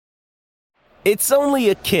It's only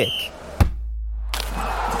a kick,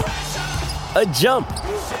 a jump,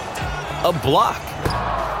 a block.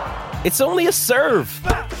 It's only a serve.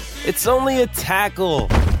 It's only a tackle,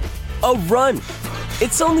 a run.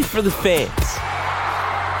 It's only for the fans.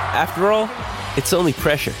 After all, it's only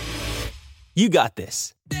pressure. You got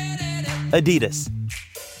this. Adidas.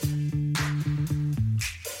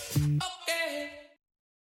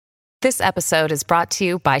 This episode is brought to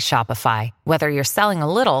you by Shopify. Whether you're selling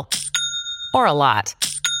a little or a lot,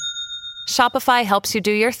 Shopify helps you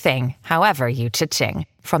do your thing, however you cha-ching.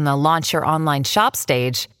 From the launch your online shop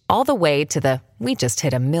stage, all the way to the we just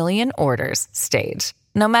hit 1 million orders stage.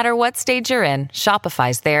 No matter what stage you're in,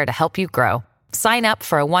 Shopify's there to help you grow. Sign up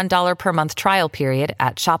for a $1 per month trial period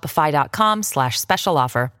at shopify.com/special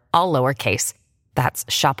offer, all lowercase. That's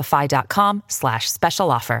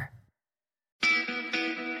shopify.com/special offer.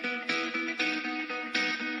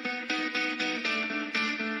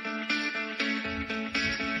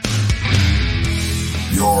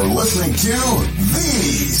 You're listening to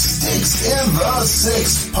the Sticks in the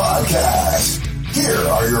Six podcast. Here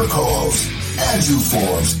are your co-hosts, Andrew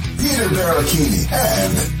Forbes, Peter Barricini,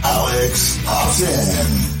 and Alex Houghton.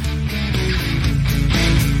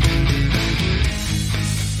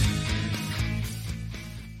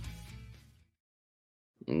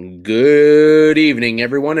 Good evening,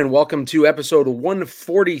 everyone, and welcome to episode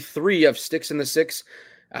 143 of Sticks in the Six.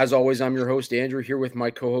 As always, I'm your host, Andrew, here with my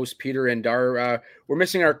co-host, Peter and Dar. We're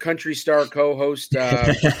missing our country star co-host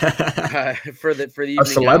for the evening. A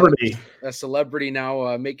celebrity. A celebrity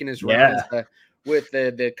now making his rounds with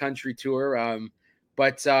the country tour.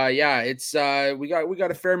 It's we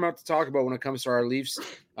got a fair amount to talk about when it comes to our Leafs.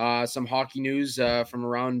 Some hockey news from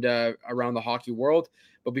around the hockey world.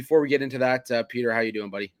 But before we get into that, Peter, how you doing,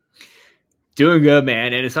 buddy? Doing good,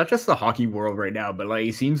 man. And it's not just the hockey world right now, but like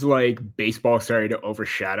it seems like baseball started to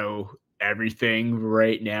overshadow everything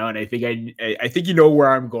right now. And I think you know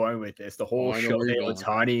where I'm going with this. The whole Shohei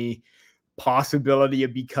Ohtani possibility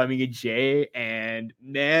of becoming a J. And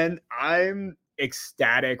man, I'm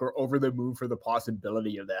ecstatic or over the moon for the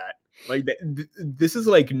possibility of that. Like this is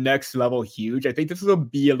like next level huge. I think this will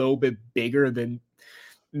be a little bit bigger than,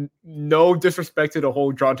 no disrespect to the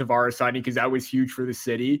whole John Tavares signing, because that was huge for the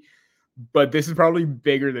city. But this is probably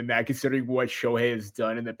bigger than that, considering what Shohei has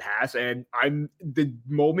done in the past. And the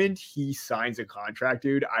moment he signs a contract,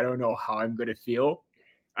 dude, I don't know how I'm going to feel.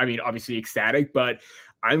 I mean, obviously ecstatic, but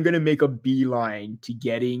I'm going to make a beeline to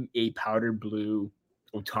getting a powder blue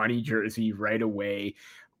Ohtani jersey right away.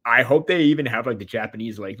 I hope they even have like the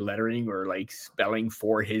Japanese like lettering or like spelling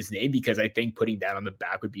for his name, because I think putting that on the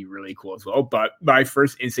back would be really cool as well. But my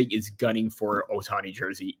first instinct is gunning for Ohtani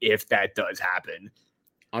jersey if that does happen.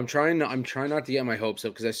 I'm trying not to get my hopes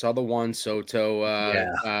up, because I saw the Juan Soto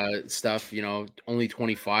stuff. You know, only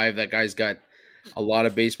 25. That guy's got a lot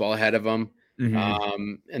of baseball ahead of him.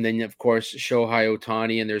 Mm-hmm. And then of course Shohei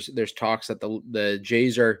Ohtani, and there's talks that the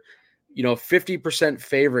Jays are, 50%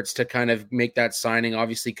 favorites to kind of make that signing.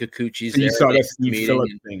 Obviously, Kikuchi's there. You saw that Steve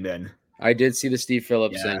Phillips thing then. I did see the Steve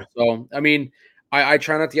Phillips thing. So, I mean, I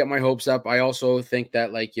try not to get my hopes up. I also think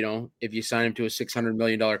that, like, if you sign him to a $600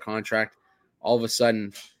 million contract, all of a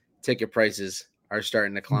sudden ticket prices are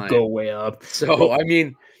starting to climb. Go way up. So, I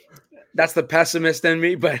mean, that's the pessimist in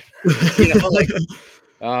me, but,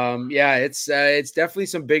 it's definitely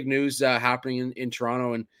some big news happening in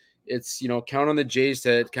Toronto, and it's, count on the Jays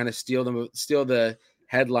to kind of steal the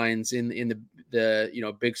headlines in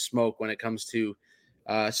the big smoke when it comes to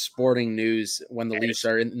sporting news when the Leafs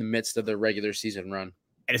are in the midst of the regular season run.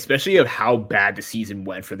 And especially of how bad the season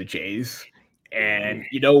went for the Jays. And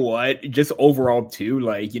you know what? Just overall too,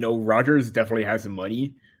 like, Rogers definitely has the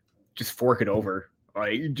money. Just fork it over.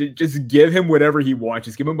 Like, just give him whatever he wants.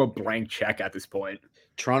 Just give him a blank check at this point.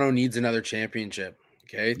 Toronto needs another championship.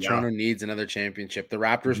 Okay, yeah. Toronto needs another championship. The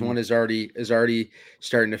Raptors one is already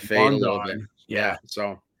starting to fade a little bit. Yeah.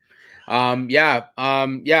 So,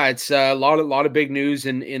 it's a lot of big news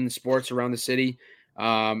in sports around the city.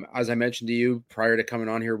 As I mentioned to you prior to coming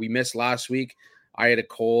on here, we missed last week. I had a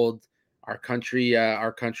cold. Our country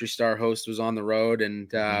star host was on the road, and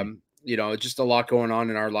just a lot going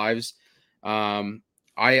on in our lives. I've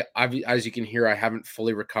as you can hear, I haven't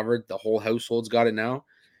fully recovered. The whole household's got it now.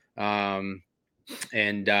 And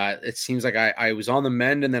it seems like I was on the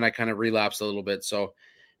mend, and then I kind of relapsed a little bit. So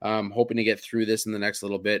I'm hoping to get through this in the next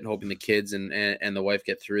little bit, and hoping the kids and the wife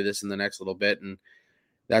get through this in the next little bit. And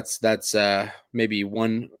that's maybe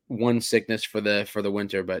one sickness for the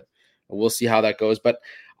winter, but we'll see how that goes. But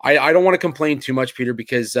I don't want to complain too much, Peter,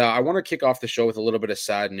 because I want to kick off the show with a little bit of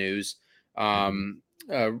sad news.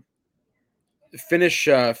 Finnish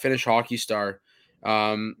hockey star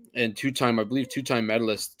and two-time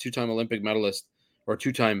medalist, two-time Olympic medalist, or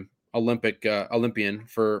two-time Olympian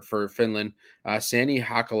for Finland, Sanni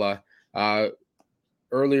Hakala,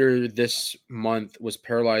 earlier this month was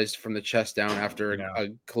paralyzed from the chest down after a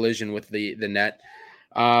collision with the net.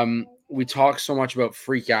 We talk so much about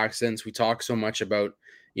freak accidents. We talk so much about,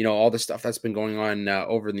 all the stuff that's been going on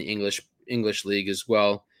over in the English league as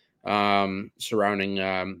well, surrounding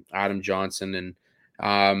Adam Johnson. And,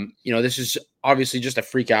 this is obviously just a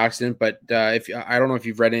freak accident, but I don't know if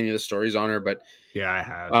you've read any of the stories on her, but yeah, I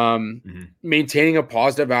have. Maintaining a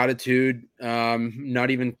positive attitude, not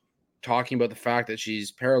even talking about the fact that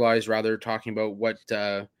she's paralyzed, rather talking about what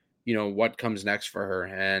comes next for her.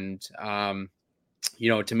 And,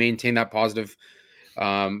 to maintain that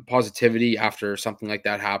positivity after something like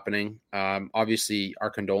that happening. Obviously our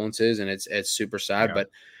condolences, and it's super sad, but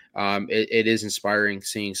it is inspiring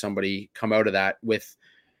seeing somebody come out of that with,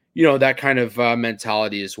 that kind of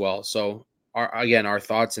mentality as well. So our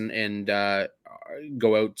thoughts and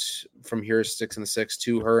go out from here, 6 and the 6,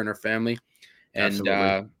 to her and her family.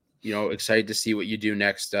 And, excited to see what you do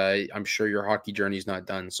next. I'm sure your hockey journey is not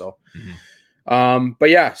done. So, but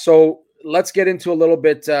yeah, so let's get into a little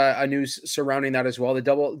bit of news surrounding that as well. The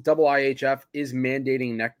IHF is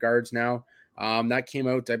mandating neck guards now. That came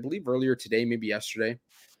out, I believe, earlier today, maybe yesterday.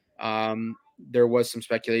 There was some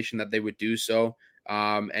speculation that they would do so,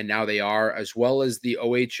 and now they are, as well as the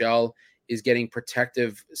OHL is getting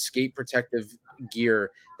skate protective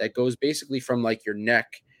gear that goes basically from like your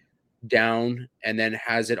neck down and then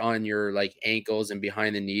has it on your like ankles and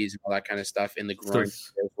behind the knees and all that kind of stuff in the groin. So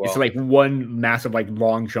it's like one massive like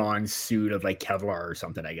long john suit of like Kevlar or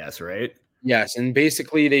something, I guess, right? Yes, and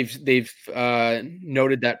basically they've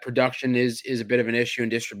noted that production is a bit of an issue, and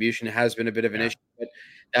distribution has been a bit of an issue. But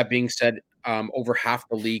that being said, over half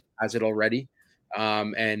the league has it already,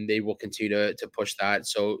 and they will continue to push that.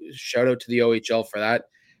 So shout out to the OHL for that.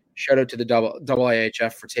 Shout out to the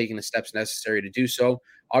IHF for taking the steps necessary to do so.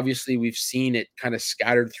 Obviously, we've seen it kind of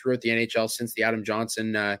scattered throughout the NHL since the Adam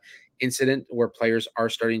Johnson incident, where players are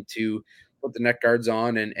starting to put the neck guards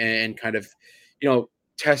on and kind of,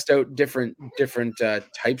 test out different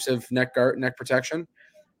types of neck protection.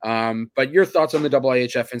 But your thoughts on the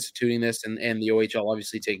IHF instituting this and the OHL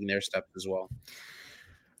obviously taking their steps as well?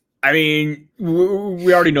 I mean,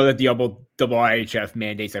 we already know that the IHF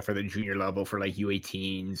mandates that for the junior level for like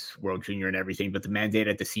U18s, World Junior and everything, but the mandate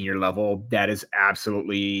at the senior level, that is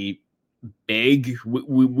absolutely big.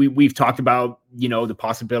 We've talked about, the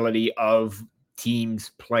possibility of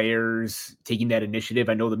teams, players taking that initiative.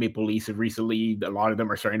 I know the Maple Leafs have recently, a lot of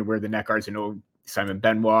them are starting to wear the neck guards. I know Simon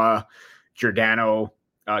Benoit, Giordano,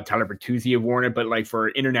 Tyler Bertuzzi have worn it, but like for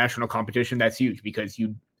international competition, that's huge because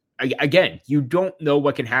you don't know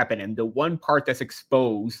what can happen. And the one part that's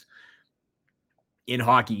exposed in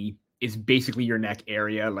hockey is basically your neck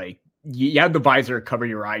area. Like you have the visor cover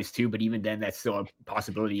your eyes too, but even then that's still a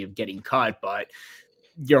possibility of getting cut, but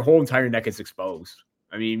your whole entire neck is exposed.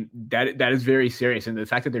 I mean, that is very serious. And the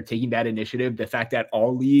fact that they're taking that initiative, the fact that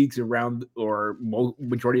all leagues around or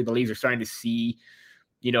majority of the leagues are starting to see,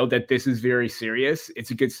 that this is very serious,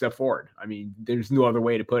 it's a good step forward. I mean, there's no other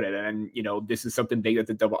way to put it. And, this is something big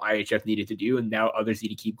that the IHF needed to do. And now others need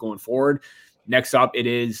to keep going forward. Next up, it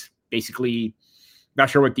is basically, not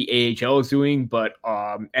sure what the AHL is doing, but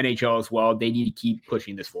NHL as well. They need to keep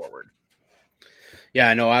pushing this forward.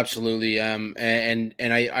 Yeah, no, absolutely. And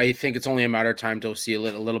I think it's only a matter of time to see a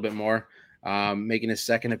little bit more. Making his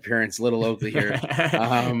second appearance, Little Oakley here.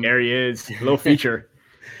 There he is, a little feature.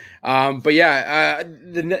 But yeah,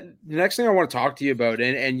 the next thing I want to talk to you about,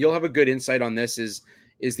 and you'll have a good insight on this, is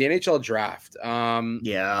the NHL draft.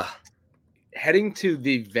 Heading to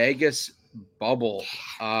the Vegas bubble.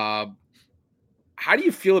 How do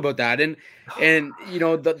you feel about that? And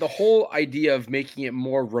the whole idea of making it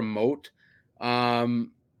more remote.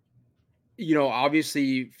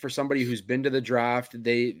 Obviously for somebody who's been to the draft,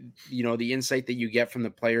 the insight that you get from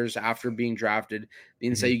the players after being drafted, the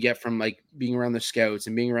insight you get from like being around the scouts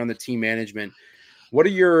and being around the team management. What are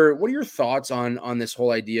your thoughts on this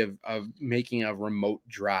whole idea of making a remote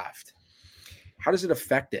draft? How does it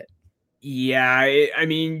affect it? Yeah, I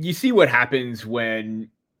mean, you see what happens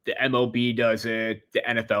when the MLB does it, the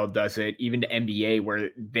NFL does it, even the NBA, where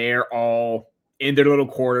they're all in their little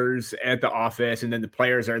quarters at the office, and then the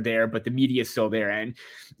players are there, but the media is still there. And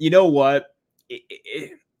you know what?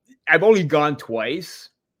 I've only gone twice,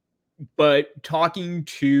 but talking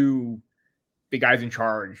to the guys in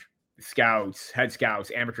charge, scouts, head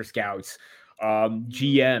scouts, amateur scouts,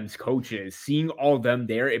 GMs, coaches, seeing all of them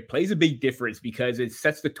there, it plays a big difference because it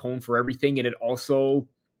sets the tone for everything. And it also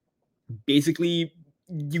basically,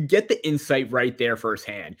 you get the insight right there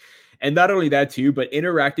firsthand. And not only that too, but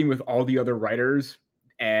interacting with all the other writers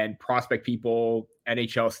and prospect people,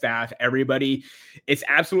 NHL staff, everybody, it's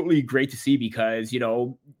absolutely great to see because,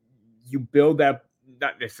 you build that,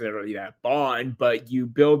 not necessarily that bond, but you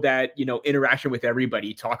build that, interaction with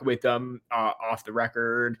everybody, talking with them off the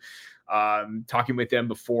record, talking with them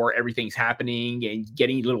before everything's happening and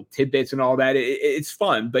getting little tidbits and all that. It's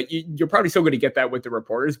fun, but you're probably still going to get that with the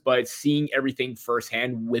reporters, but seeing everything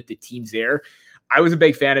firsthand with the teams there, I was a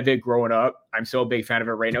big fan of it growing up. I'm still a big fan of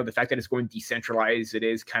it right now. The fact that it's going decentralized, it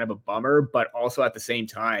is kind of a bummer, but also at the same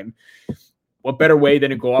time, what better way than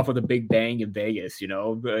to go off with a big bang in Vegas?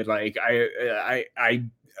 Like I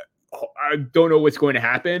don't know what's going to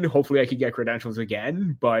happen. Hopefully I can get credentials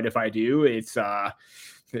again, but if I do, it's going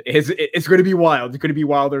to be wild. It's going to be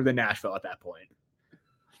wilder than Nashville at that point.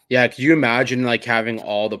 Yeah, could you imagine like having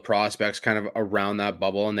all the prospects kind of around that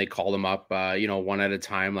bubble and they call them up, one at a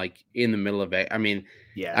time, like in the middle of it? I mean,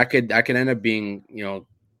 yeah, that could end up being,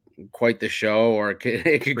 quite the show, or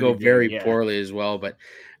it could go very poorly as well. But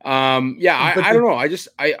I don't know. I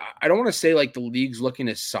don't want to say like the league's looking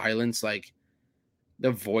to silence like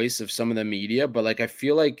the voice of some of the media, but like I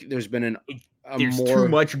feel like there's been there's too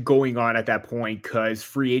much going on at that point because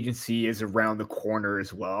free agency is around the corner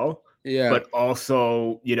as well. Yeah. But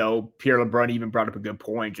also, Pierre LeBrun even brought up a good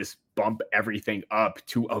point. Just bump everything up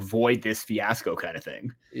to avoid this fiasco kind of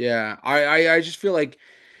thing. Yeah. I just feel like,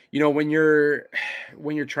 when you're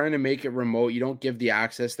trying to make it remote, you don't give the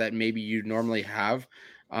access that maybe you normally have.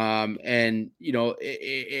 And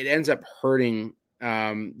it ends up hurting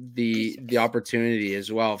the opportunity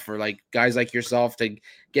as well for like guys like yourself to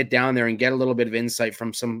get down there and get a little bit of insight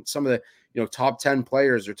from some of the top 10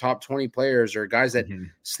 players or top 20 players or guys that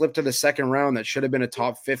slipped to the second round that should have been a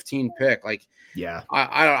top 15 pick. Like, yeah,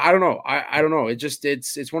 I don't know. I don't know.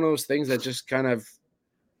 It's one of those things that just kind of,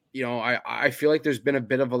 I feel like there's been a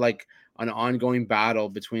bit of an ongoing battle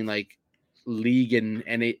between like league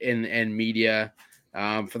and media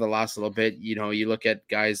for the last little bit. You look at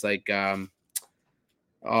guys like, who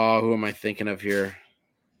am I thinking of here?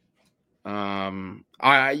 I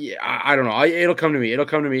don't know. It'll come to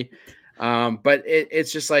me. But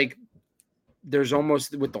it's just like there's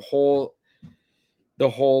almost with the whole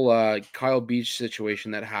Kyle Beach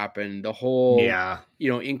situation that happened, the whole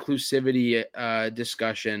inclusivity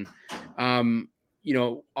discussion.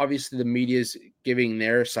 Obviously the media is giving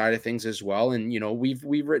their side of things as well, and we've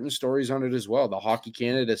written stories on it as well. The Hockey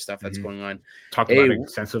Canada stuff that's going on, talked about it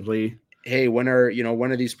extensively. Hey, when are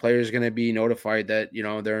these players going to be notified that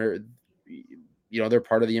they're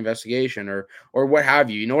part of the investigation or what have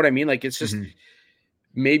you? You know what I mean? Like it's just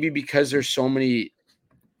maybe because there's so many,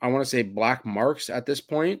 I want to say black marks at this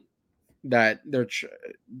point that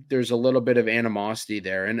there's a little bit of animosity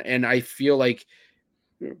there. And I feel like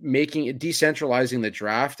decentralizing the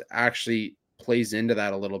draft actually plays into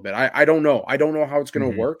that a little bit. I don't know. I don't know how it's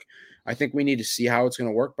going to work. I think we need to see how it's going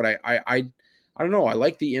to work, but I don't know. I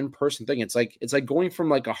like the in-person thing. It's like going from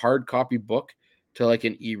like a hard copy book to like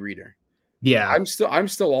an e-reader. Yeah. I'm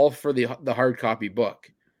still all for the hard copy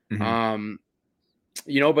book.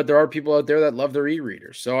 But there are people out there that love their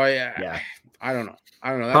e-readers. So I don't know.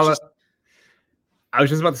 That's I was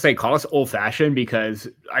just about to say, call us old fashioned because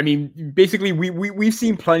I mean, basically we've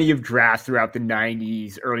seen plenty of drafts throughout the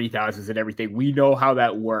 90s, early 2000s and everything. We know how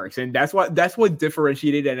that works. And that's what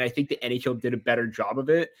differentiated. And I think the NHL did a better job of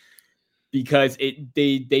it because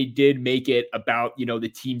they did make it about, the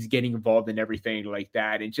teams getting involved in everything like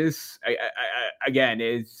that. And just, again,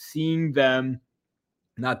 is seeing them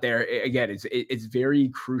not there again, it's very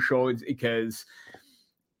crucial. It's because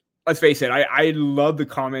let's face it, I love the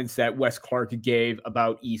comments that Wes Clark gave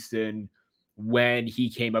about Easton when he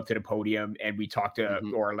came up to the podium and we talked to,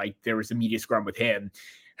 or like there was a media scrum with him,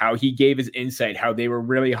 how he gave his insight, how they were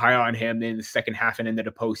really high on him in the second half and into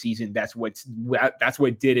the postseason. That's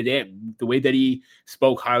what did it in. The way that he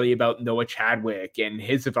spoke highly about Noah Chadwick and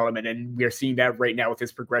his development. And we're seeing that right now with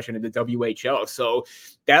his progression in the WHL. So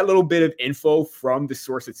that little bit of info from the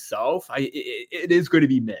source itself, it is going to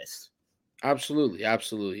be missed. Absolutely. I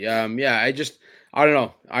don't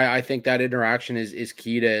know. I think that interaction is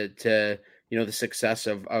key to the success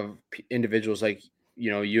of individuals like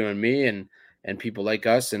you and me and people like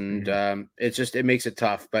us, and it makes it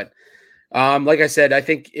tough. But like I said, I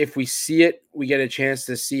think if we see it, we get a chance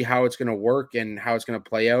to see how it's going to work and how it's going to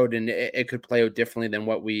play out, and it could play out differently than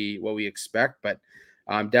what we expect. But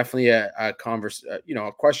definitely a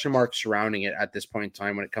question mark surrounding it at this point in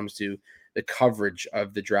time when it comes to the coverage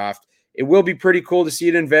of the draft. It will be pretty cool to see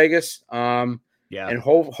it in Vegas. And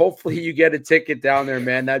hopefully you get a ticket down there,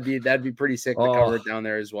 man. That'd be pretty sick to cover it down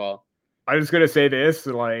there as well. I was going to say this,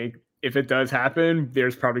 like, if it does happen,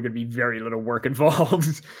 there's probably going to be very little work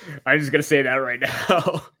involved. I'm just going to say that right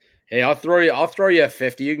now. Hey, I'll throw you a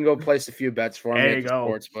 50. You can go place a few bets for me There at you the go.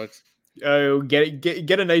 sports books.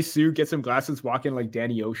 Get a nice suit, get some glasses, walk in like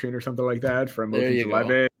Danny Ocean or something like that from Ocean's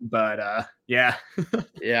 11. But yeah.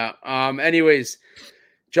 Yeah. Anyways,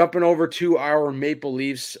 jumping over to our Maple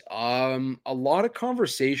Leafs. A lot of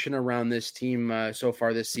conversation around this team so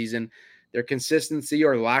far this season, their consistency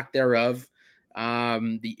or lack thereof.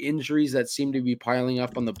 The injuries that seem to be piling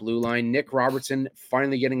up on the blue line. Nick Robertson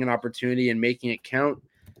finally getting an opportunity and making it count.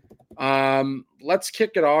 Let's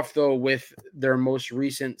kick it off though with their most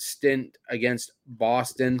recent stint against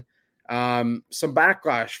Boston. Some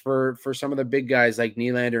backlash for some of the big guys like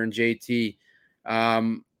Nylander and JT.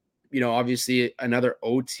 Obviously another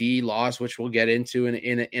OT loss, which we'll get into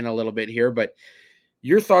in a little bit here. But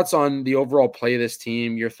your thoughts on the overall play of this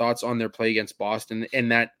team, your thoughts on their play against Boston, and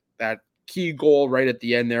that key goal right at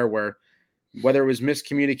the end there, where whether it was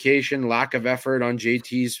miscommunication, lack of effort on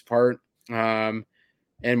JT's part,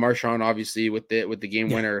 and Marchand obviously with the game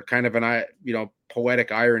winner, kind of an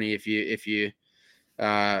poetic irony if you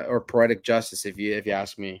or poetic justice if you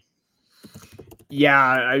ask me. Yeah,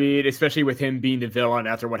 I mean, especially with him being the villain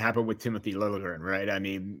after what happened with Timothy Liljegren, right? I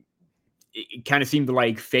mean, it kind of seemed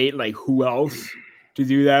like fate, like who else to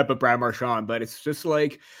do that but Brad Marchand. But it's just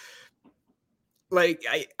like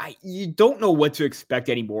you don't know what to expect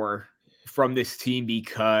anymore from this team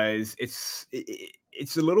because it's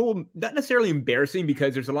a little not necessarily embarrassing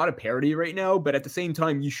because there's a lot of parity right now, but at the same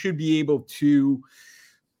time, you should be able to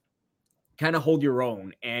kind of hold your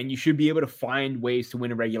own and you should be able to find ways to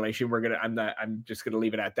win in regulation. I'm just going to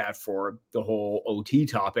leave it at that for the whole OT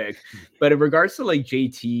topic. But in regards to like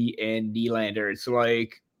JT and Nylander, it's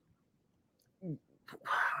like,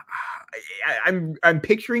 I'm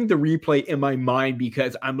picturing the replay in my mind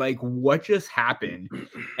because I'm like, what just happened?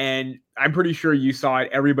 And I'm pretty sure you saw it.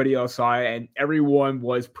 Everybody else saw it. And everyone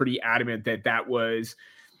was pretty adamant that was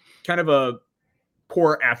kind of a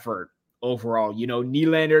poor effort overall.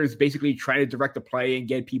 Nylander is basically trying to direct the play and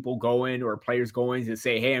get people going or players going to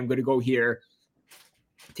say, hey, I'm going to go here.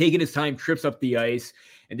 Taking his time, trips up the ice.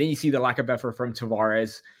 And then you see the lack of effort from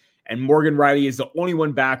Tavares. And Morgan Riley is the only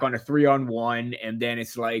one back on a 3-on-1. And then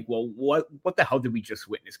it's like, well, what the hell did we just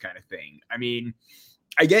witness kind of thing? I mean,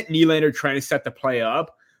 I get Nylander trying to set the play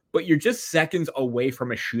up, but you're just seconds away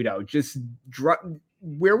from a shootout.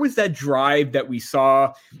 Where was that drive that we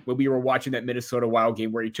saw when we were watching that Minnesota Wild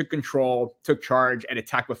game where he took control, took charge, and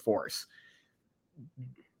attacked with force?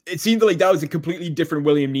 It seemed like that was a completely different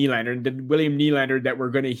William Nylander. And the William Nylander that we're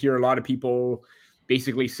going to hear a lot of people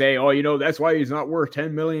basically say, oh, that's why he's not worth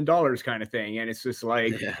 $10 million kind of thing. And it's just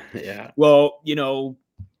like, well,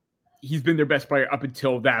 he's been their best player up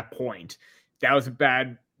until that point. That was a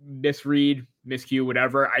bad miscue,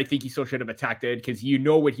 whatever. I think he still should have attacked it because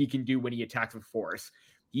what he can do when he attacks with force.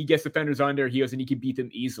 He gets defenders under heels and he can beat them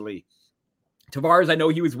easily. Tavares, I know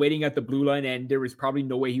he was waiting at the blue line and there was probably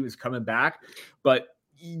no way he was coming back, but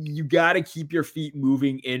you got to keep your feet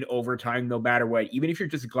moving in overtime no matter what, even if you're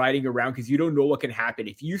just gliding around because you don't know what can happen.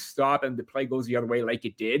 If you stop and the play goes the other way like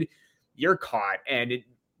it did, you're caught. And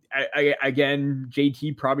again,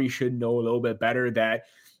 JT probably should know a little bit better that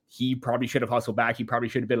he probably should have hustled back. He probably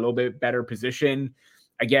should have been a little bit better position.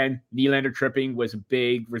 Again, Nylander tripping was a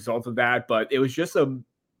big result of that, but it was just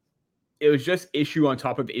issue on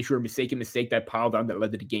top of issue or mistake that piled on that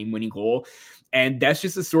led to the game-winning goal. And that's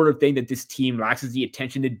just the sort of thing that this team lacks is the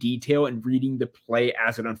attention to detail and reading the play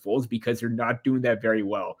as it unfolds because they're not doing that very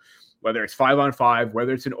well. Whether it's 5-on-5,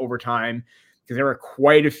 whether it's in overtime, because there were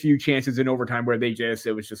quite a few chances in overtime where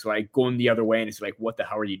it was just like going the other way and it's like, what the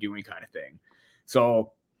hell are you doing kind of thing.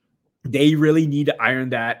 So they really need to iron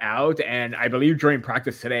that out. And I believe during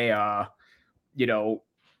practice today, a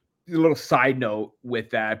little side note with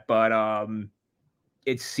that, but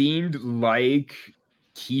it seemed like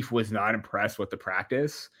Keefe was not impressed with the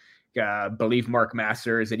practice. Believe Mark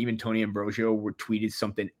Masters and even Tony Ambrosio were tweeted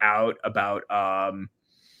something out about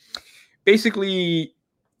basically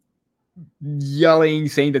yelling,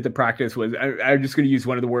 saying that the practice was, I'm just going to use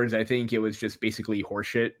one of the words, I think it was just basically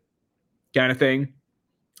horseshit kind of thing.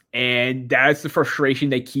 And that's the frustration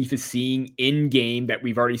that Keefe is seeing in game that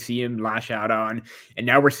we've already seen him lash out on. And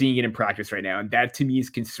now we're seeing it in practice right now. And that to me is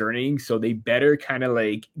concerning. So they better kind of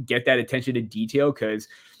like get that attention to detail because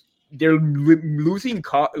they're losing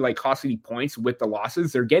costly points with the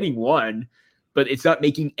losses. They're getting one, but it's not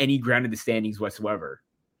making any ground in the standings whatsoever.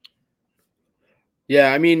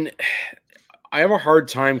 Yeah. I mean, I have a hard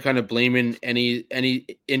time kind of blaming any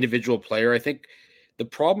individual player. I think the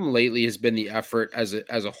problem lately has been the effort as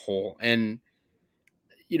a whole. And,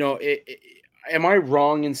 am I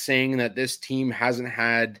wrong in saying that this team hasn't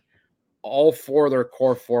had all four of their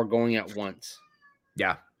core four going at once?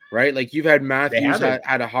 Yeah. Right? Like you've had Matthews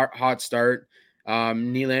had a hot start.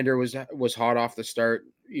 Nylander was hot off the start.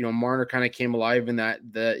 Marner kind of came alive in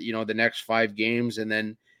the next 5 games, and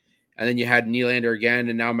then you had Nylander again,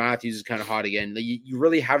 and now Matthews is kind of hot again. You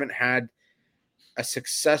really haven't had a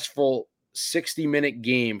successful 60-minute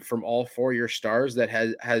game from all four of your stars that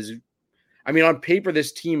has. I mean, on paper,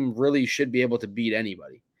 this team really should be able to beat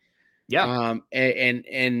anybody. Yeah.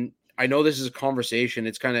 And I know this is a conversation.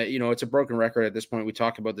 It's kind of, it's a broken record at this point. We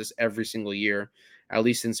talk about this every single year, at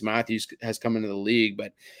least since Matthews has come into the league.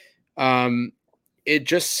 But it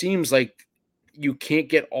just seems like you can't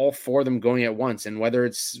get all four of them going at once. And whether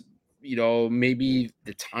it's, maybe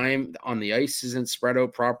the time on the ice isn't spread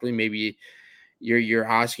out properly, maybe you're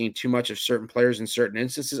asking too much of certain players in certain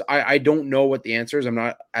instances. I don't know what the answer is. I'm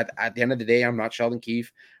not at the end of the day, I'm not Sheldon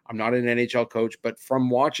Keefe. I'm not an NHL coach, but from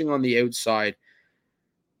watching on the outside,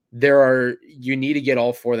 you need to get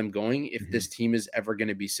all four of them going if this team is ever going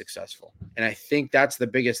to be successful. And I think that's the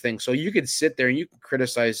biggest thing. So you could sit there and you could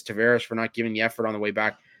criticize Tavares for not giving the effort on the way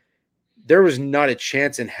back. There was not a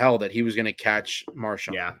chance in hell that he was going to catch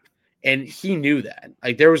Marchand. Yeah. And he knew that.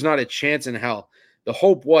 Like, there was not a chance in hell. The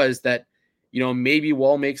hope was that, maybe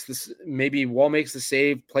Wall makes the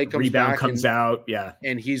save, play comes Rebound back, comes out. Yeah.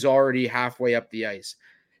 And he's already halfway up the ice.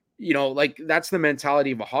 Like, that's the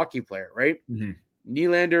mentality of a hockey player, right? Mm-hmm.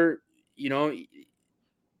 Nylander,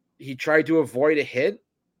 he tried to avoid a hit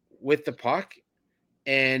with the puck,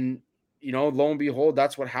 and lo and behold,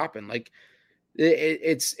 that's what happened. Like,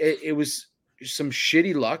 it was some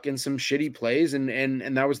shitty luck and some shitty plays,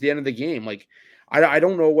 and that was the end of the game. Like, I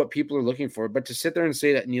don't know what people are looking for, but to sit there and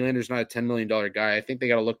say that Nylander's not a $10 million guy, I think they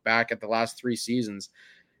got to look back at the last 3 seasons,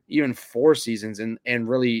 even 4 seasons, and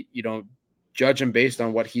really, judge him based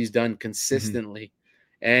on what he's done consistently.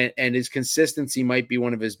 And his consistency might be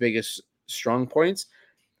one of his biggest strong points.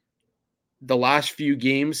 The last few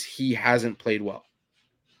games, he hasn't played well.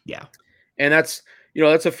 Yeah. And that's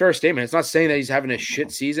a fair statement. It's not saying that he's having a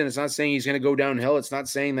shit season. It's not saying he's going to go downhill. It's not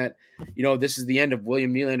saying that, this is the end of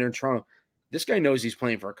William Nylander in Toronto. This guy knows he's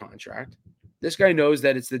playing for a contract. This guy knows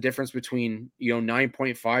that it's the difference between,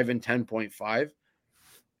 9.5 and 10.5.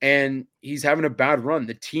 And he's having a bad run.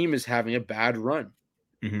 The team is having a bad run.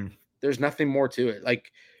 Mm-hmm. There's nothing more to it.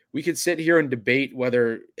 Like, we could sit here and debate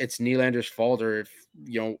whether it's Nylander's fault or if,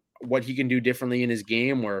 what he can do differently in his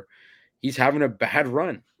game, or he's having a bad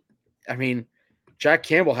run. I mean, Jack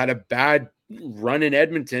Campbell had a bad run in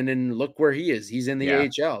Edmonton, and look where he is. He's in the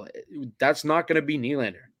AHL. That's not going to be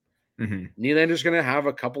Nylander. Mm-hmm. Nylander's going to have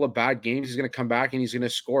a couple of bad games. He's going to come back and he's going to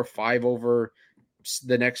score 5 over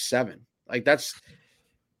the next 7. Like,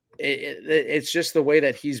 it's just the way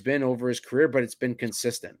that he's been over his career, but it's been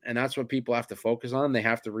consistent. And that's what people have to focus on. They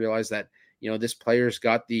have to realize that, this player's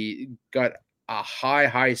got a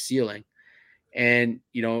high ceiling, and,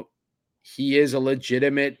 he is a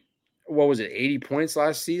legitimate, 80 points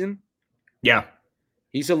last season? Yeah.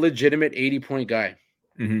 He's a legitimate 80-point guy.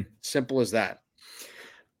 Mm-hmm. Simple as that.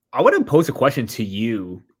 I want to pose a question to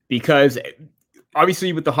you, because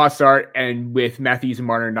obviously with the hot start and with Matthews and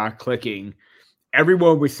Marner not clicking,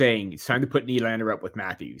 everyone was saying it's time to put Nylander up with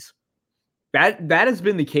Matthews. That has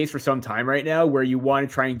been the case for some time right now, where you want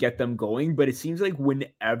to try and get them going. But it seems like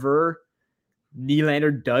whenever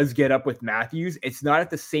Nylander does get up with Matthews, it's not at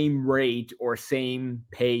the same rate or same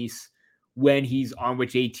pace when he's on with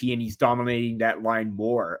JT and he's dominating that line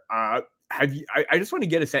more. I just want to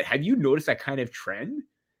get a set. Have you noticed that kind of trend?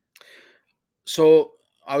 So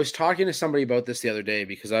I was talking to somebody about this the other day,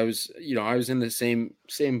 because I was in the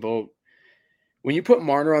same boat. When you put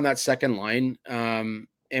Marner on that second line, and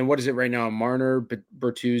what is it right now? Marner,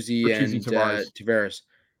 Bertuzzi, and Tavares.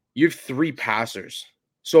 You have 3 passers.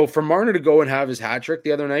 So for Marner to go and have his hat trick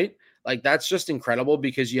the other night, like, that's just incredible,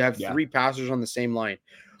 because you have 3 passers on the same line.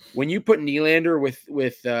 When you put Nylander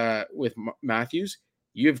with Matthews,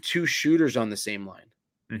 you have 2 shooters on the same line.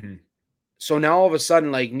 Mm-hmm. So now all of a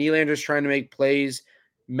sudden, like, Nylander's trying to make plays,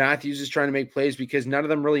 Matthews is trying to make plays, because none of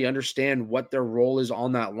them really understand what their role is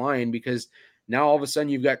on that line, because now all of a sudden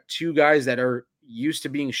you've got 2 guys that are used to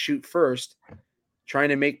being shoot first trying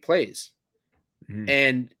to make plays. Mm-hmm.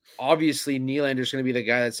 And obviously Nylander's going to be the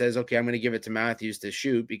guy that says, okay, I'm going to give it to Matthews to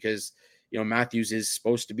shoot, because, Matthews is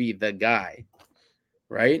supposed to be the guy,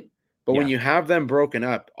 right? But when you have them broken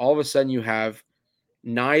up, all of a sudden you have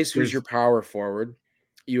Nyes, who's your power forward.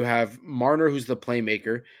 You have Marner, who's the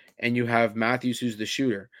playmaker, and you have Matthews, who's the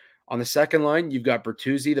shooter. On the second line, you've got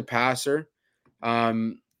Bertuzzi, the passer,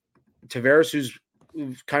 Tavares, who's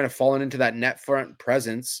kind of fallen into that net front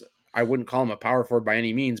presence, I wouldn't call him a power forward by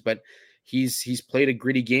any means, but he's played a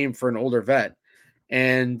gritty game for an older vet.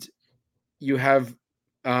 And you have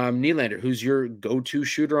Nylander, who's your go-to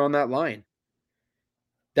shooter on that line.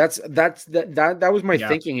 That was my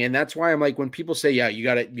thinking. And that's why I'm like, when people say, yeah, you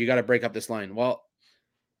gotta break up this line. Well,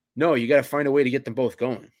 no, you got to find a way to get them both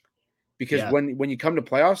going, because when you come to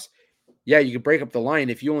playoffs, yeah, you can break up the line.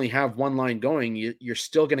 If you only have one line going, you're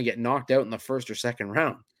still going to get knocked out in the first or second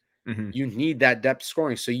round. Mm-hmm. You need that depth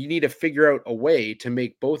scoring. So you need to figure out a way to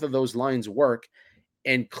make both of those lines work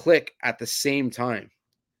and click at the same time.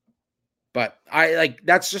 But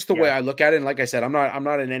that's just the way I look at it. And like I said, I'm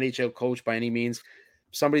not an NHL coach by any means.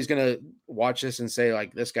 Somebody's going to watch this and say,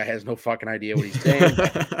 like, this guy has no fucking idea what he's saying.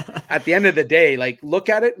 But at the end of the day, like, look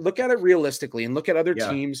at it realistically and look at other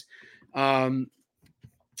teams.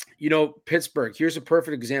 Pittsburgh, here's a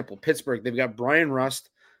perfect example. Pittsburgh, they've got Brian Rust,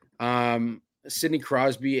 Sidney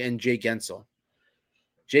Crosby, and Jake Gensel.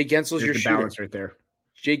 Jake Gensel's your shooter. Balance right there.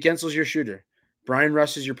 Jake Gensel's your shooter. Brian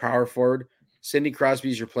Rust is your power forward. Sidney Crosby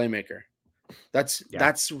is your playmaker. That's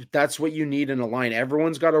what you need in a line.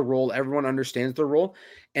 Everyone's got a role. Everyone understands their role.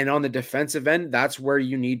 And on the defensive end, that's where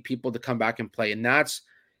you need people to come back and play. And that's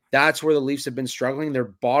where the Leafs have been struggling. I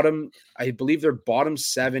believe they're bottom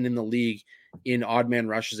 7 in the league in odd man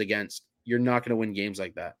rushes against. You're not going to win games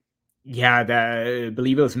like that. Yeah, I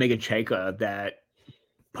believe it was Megan Chayka that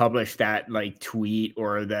published that like tweet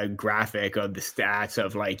or the graphic of the stats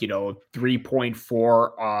of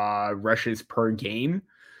 3.4 rushes per game.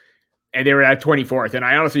 And they were at 24th. And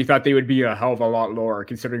I honestly thought they would be a hell of a lot lower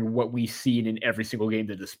considering what we've seen in every single game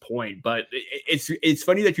to this point. But it's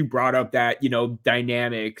funny that you brought up that,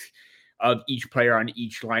 dynamics of each player on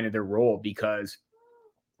each line of their role, because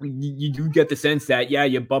you do get the sense that,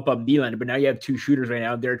 you bump up Nylander, but now you have two shooters right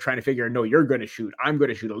now. They're trying to figure, no, you're going to shoot. I'm going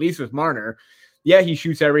to shoot. At least with Marner, he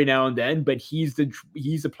shoots every now and then, but he's the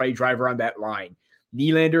play driver on that line.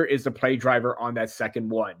 Nylander is the play driver on that second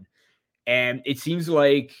one. And it seems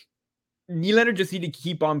like Nylander just need to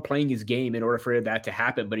keep on playing his game in order for that to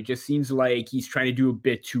happen. But it just seems like he's trying to do a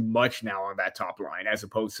bit too much now on that top line, as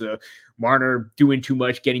opposed to Marner doing too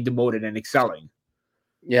much, getting demoted and excelling.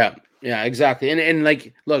 Yeah, exactly. And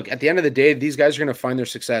look, at the end of the day, these guys are going to find their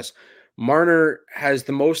success. Marner has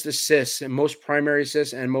the most assists and most primary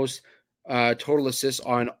assists and most total assists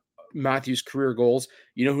on Matthews' career goals.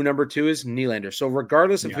 You know who number 2 is? Nylander. So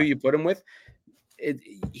regardless of who you put him with,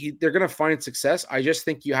 they're going to find success. I just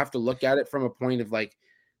think you have to look at it from a point of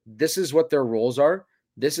this is what their roles are.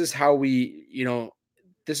 This is how we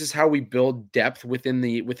build depth within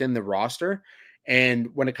the roster.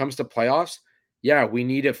 And when it comes to playoffs, we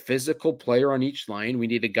need a physical player on each line. We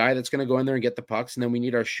need a guy that's going to go in there and get the pucks. And then we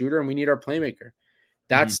need our shooter and we need our playmaker.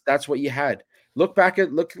 That's what you had. Look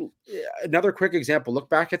another quick example.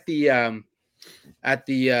 Look back at the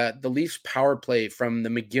Leafs power play from the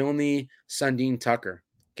McGillney, Sundin, Tucker.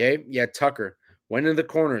 Okay. Yeah. Tucker went into the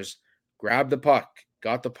corners, grabbed the puck,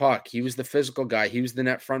 got the puck. He was the physical guy. He was the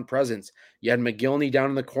net front presence. You had McGillney down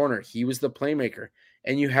in the corner. He was the playmaker.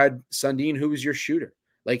 And you had Sundin, who was your shooter.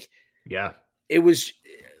 It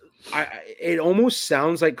almost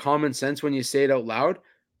sounds like common sense when you say it out loud,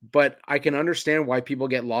 but I can understand why people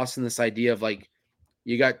get lost in this idea of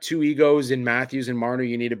you got two egos in Matthews and Marner.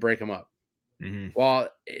 You need to break them up. Mm-hmm. Well,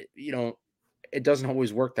 it doesn't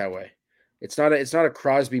always work that way. It's not a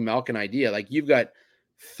Crosby Malkin idea. You've got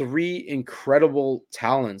 3 incredible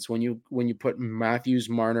talents when you put Matthews,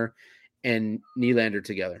 Marner, and Nylander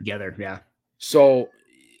together. Yeah. So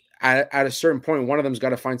at a certain point, one of them's got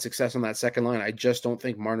to find success on that second line. I just don't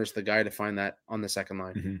think Marner's the guy to find that on the second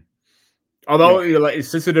line. Mm-hmm. Although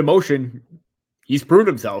since the demotion, he's proved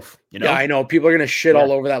himself. Yeah, I know people are gonna shit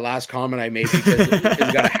all over that last comment I made because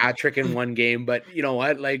he got a hat trick in one game. But you know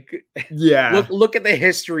what? Look at the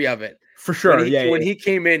history of it. For sure. When he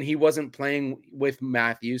came in, he wasn't playing with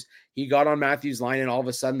Matthews. He got on Matthews' line, and all of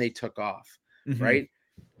a sudden they took off. Mm-hmm. Right?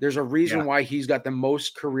 There's a reason why he's got the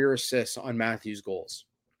most career assists on Matthews' goals.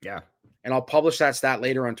 Yeah. And I'll publish that stat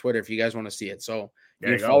later on Twitter if you guys want to see it. So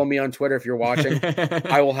you can follow me on Twitter if you're watching.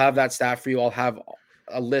 I will have that stat for you. I'll have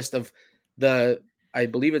a list of I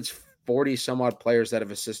believe it's 40 some odd players that have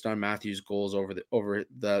assisted on Matthews' goals over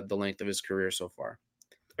the length of his career so far.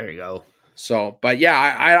 There you go. So, but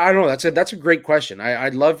I don't know. That's a great question.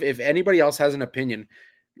 I'd love if anybody else has an opinion,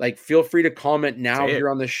 feel free to comment now here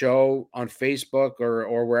on the show on Facebook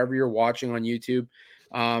or wherever you're watching on YouTube,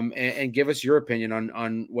 and give us your opinion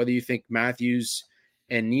on whether you think Matthews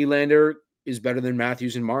and Nylander is better than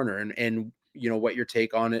Matthews and Marner, and what your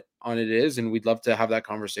take on it is, and we'd love to have that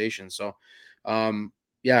conversation. So,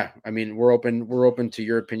 we're open to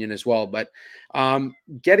your opinion as well. But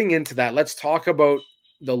getting into that, let's talk about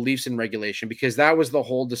the Leafs in regulation, because that was the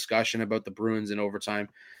whole discussion about the Bruins in overtime.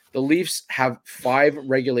 The Leafs have 5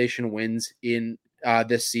 regulation wins in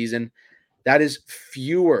this season. That is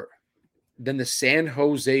fewer than the San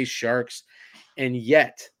Jose Sharks, and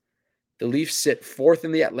yet the Leafs sit 4th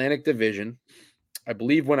in the Atlantic Division. I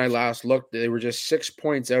believe when I last looked, they were just 6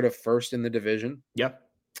 points out of first in the division. Yep.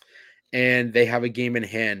 And they have a game in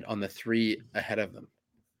hand on the 3 ahead of them.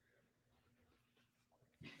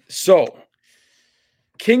 So,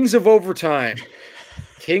 Kings of Overtime.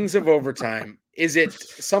 Kings of Overtime. Is it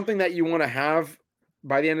something that you want to have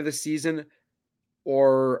by the end of the season?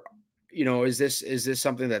 Or, is this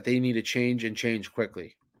something that they need to change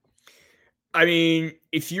quickly? I mean,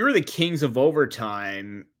 if you're the Kings of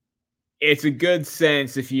Overtime, it's a good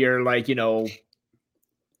sense if you're like,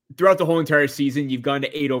 throughout the whole entire season, you've gone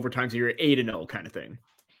to 8 overtimes, so you're 8-0 kind of thing.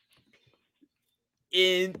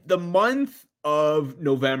 In the month of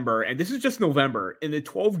November, and this is just November, in the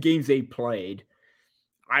 12 games they played,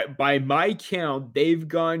 by my count, they've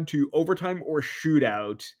gone to overtime or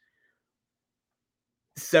shootout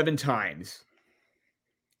 7 times.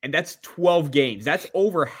 And that's 12 games. That's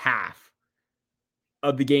over half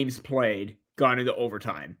of the games played gone into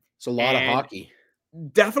overtime. It's a lot of hockey.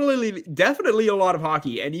 Definitely a lot of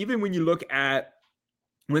hockey. And even when you look at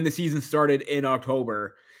when the season started in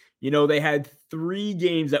October, they had 3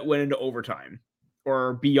 games that went into overtime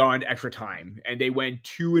or beyond extra time. And they went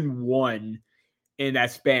 2-1 in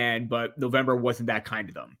that span, but November wasn't that kind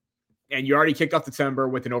to them. And you already kicked off December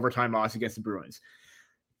with an overtime loss against the Bruins.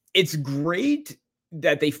 It's great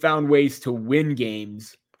that they found ways to win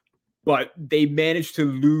games, but they managed to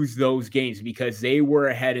lose those games because they were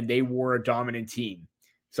ahead and they were a dominant team.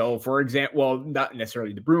 So, for example, well, not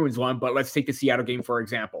necessarily the Bruins one, but let's take the Seattle game, for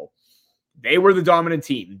example. They were the dominant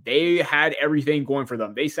team. They had everything going for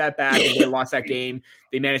them. They sat back and they lost that game.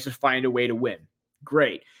 They managed to find a way to win.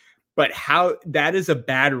 Great. But how that is a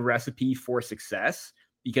bad recipe for success,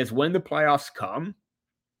 because when the playoffs come,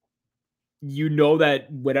 that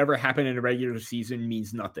whatever happened in a regular season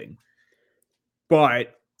means nothing.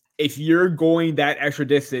 But if you're going that extra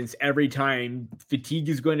distance every time, fatigue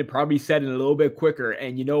is going to probably set in a little bit quicker.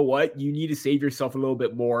 And you know what? You need to save yourself a little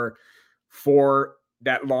bit more for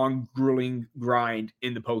that long, grueling grind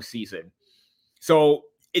in the postseason. So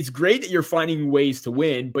it's great that you're finding ways to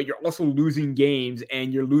win, but you're also losing games,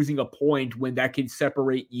 and you're losing a point when that can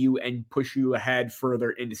separate you and push you ahead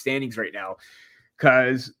further in the standings right now.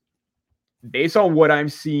 Because based on what I'm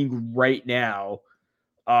seeing right now,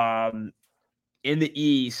 in the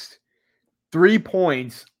East, 3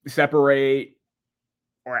 points separate,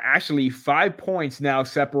 or actually 5 points now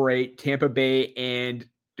separate Tampa Bay and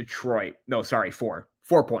Detroit. No, sorry, 4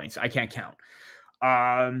 points. I can't count.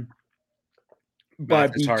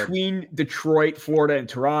 But between Detroit, Florida, and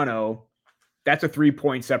Toronto, that's a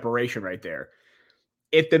 3-point separation right there.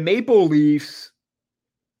 If the Maple Leafs,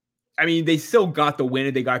 I mean, they still got the win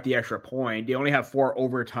and they got the extra point. They only have 4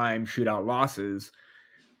 overtime shootout losses.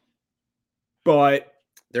 But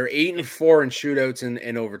they're 8-4 in shootouts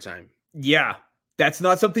and overtime. Yeah, that's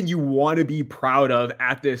not something you want to be proud of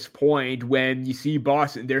at this point when you see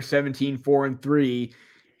Boston. They're 17-4-3.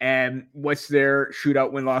 And what's their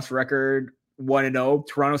shootout win-loss record? 1-0.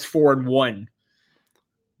 Toronto's 4-1,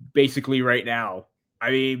 basically right now.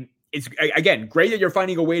 I mean, it's, again, great that you're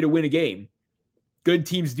finding a way to win a game. Good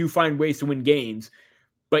teams do find ways to win games,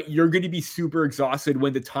 but you're going to be super exhausted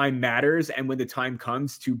when the time matters and when the time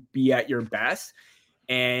comes to be at your best.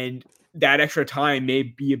 And that extra time may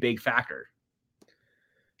be a big factor.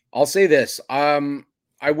 I'll say this. I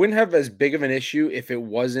wouldn't have as big of an issue if it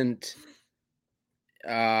wasn't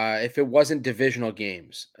divisional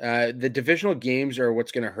games. The divisional games are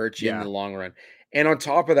what's going to hurt you in the long run. And on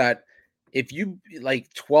top of that, if you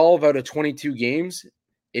 12 out of 22 games,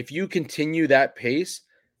 if you continue that pace,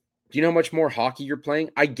 do you know how much more hockey you're playing?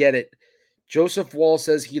 I get it. Joseph Wall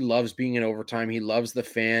says he loves being in overtime. He loves the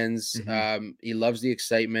fans. Mm-hmm. He loves the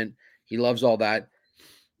excitement. He loves all that.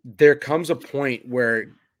 There comes a point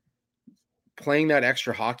where playing that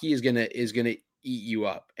extra hockey is gonna eat you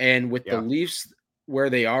up. And with the Leafs where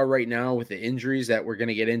they are right now, with the injuries that we're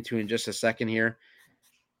gonna get into in just a second here,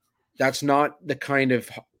 that's not the kind of,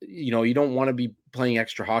 you don't want to be playing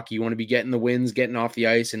extra hockey. You want to be getting the wins, getting off the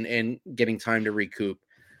ice, and getting time to recoup.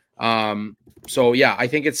 So yeah, I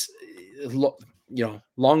think it's,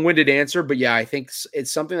 long-winded answer, but yeah, I think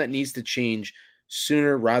it's something that needs to change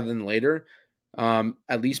sooner rather than later,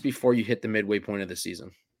 at least before you hit the midway point of the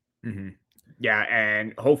season. Mm-hmm. Yeah,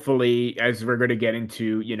 and hopefully, as we're going to get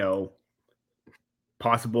into,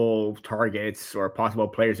 possible targets or possible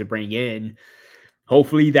players to bring in,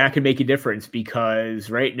 hopefully that can make a difference, because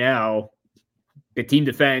right now the team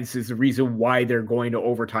defense is the reason why they're going to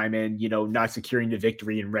overtime and, not securing the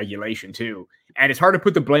victory in regulation too. And it's hard to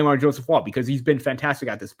put the blame on Joseph Wall because he's been fantastic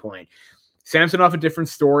at this point. Samsonov, a different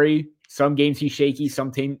story. Some games he's shaky,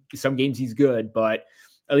 some games he's good, but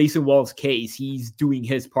at least in Wall's case, he's doing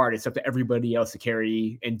his part. It's up to everybody else to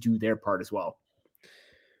carry and do their part as well.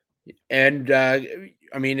 And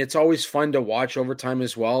it's always fun to watch overtime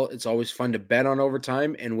as well. It's always fun to bet on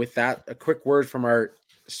overtime. And with that, a quick word from our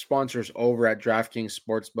sponsors over at DraftKings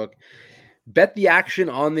Sportsbook. Bet the action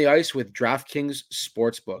on the ice with DraftKings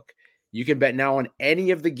Sportsbook. You can bet now on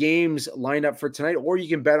any of the games lined up for tonight, or you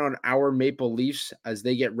can bet on our Maple Leafs as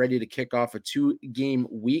they get ready to kick off a 2-game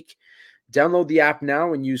week. Download the app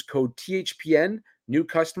now and use code THPN. New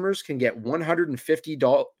customers can get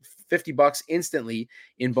 $150 instantly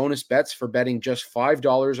in bonus bets for betting just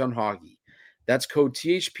 $5 on hockey. That's code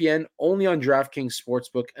THPN only on DraftKings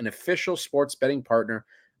Sportsbook, an official sports betting partner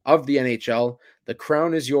of the NHL. The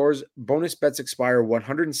crown is yours. Bonus bets expire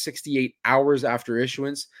 168 hours after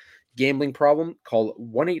issuance. Gambling problem? Call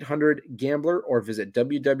 1-800-GAMBLER or visit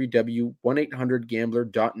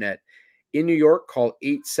www.1800gambler.net. In New York, call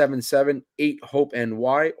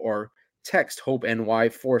 877-8-HOPE-NY or text HOPE-NY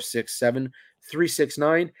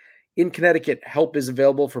 467-369. In Connecticut, help is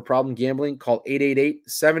available for problem gambling. Call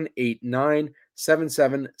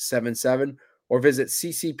 888-789-7777 or visit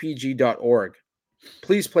ccpg.org.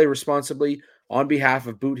 Please play responsibly on behalf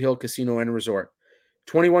of Boot Hill Casino and Resort.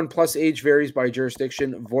 21 plus age varies by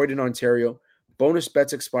jurisdiction, void in Ontario. Bonus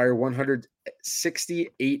bets expire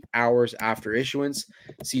 168 hours after issuance.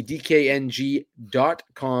 See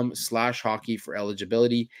dkng.com/hockey for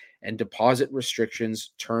eligibility and deposit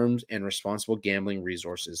restrictions, terms, and responsible gambling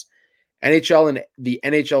resources. NHL and the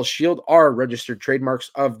NHL Shield are registered trademarks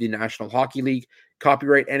of the National Hockey League.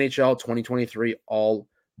 Copyright NHL 2023. All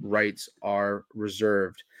rights are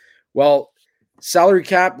reserved. Well, salary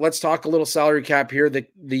cap. Let's talk a little salary cap here.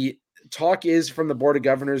 The talk is from the Board of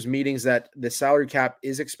Governors meetings that the salary cap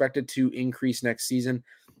is expected to increase next season,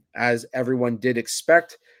 as everyone did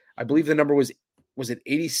expect. I believe the number was it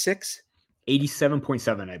 86?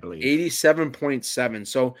 87.7, I believe. 87.7.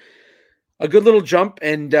 So a good little jump,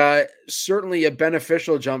 and certainly a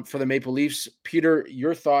beneficial jump for the Maple Leafs. Peter,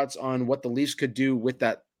 your thoughts on what the Leafs could do with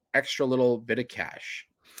that extra little bit of cash?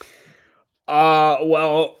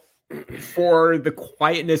 Well, for the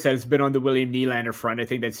quietness that has been on the William Nylander front, I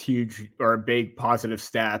think that's huge, or a big positive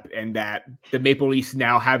step, and that the Maple Leafs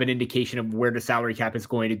now have an indication of where the salary cap is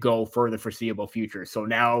going to go for the foreseeable future. So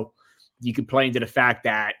now you can play into the fact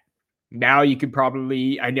that now you could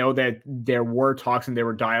probably, I know that there were talks and there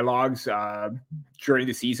were dialogues during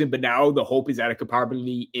the season, but now the hope is that it could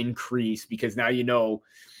probably increase because now you know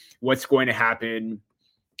what's going to happen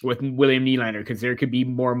with William Nylander, because there could be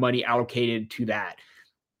more money allocated to that.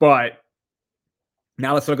 But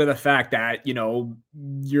now let's look at the fact that,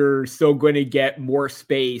 you're still going to get more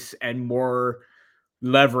space and more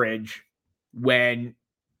leverage when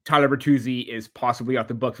Tyler Bertuzzi is possibly off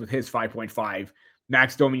the books with his 5.5.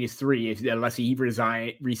 Max Domi is 3, unless he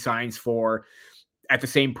resigns for at the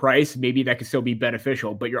same price. Maybe that could still be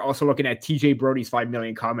beneficial. But you're also looking at TJ Brody's $5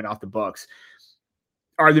 million coming off the books.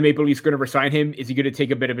 Are the Maple Leafs going to resign him? Is he going to take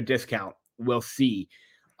a bit of a discount? We'll see.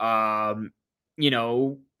 Ilya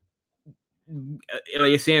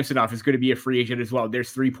Samsonov is going to be a free agent as well.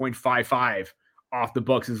 There's 3.55 off the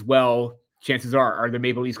books as well. Chances are the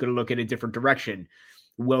Maple Leafs going to look at a different direction?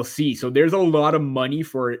 We'll see. So there's a lot of money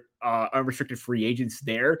for unrestricted free agents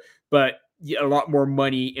there, but a lot more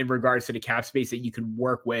money in regards to the cap space that you can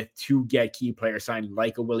work with to get key players signed,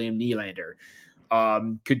 like a William Nylander.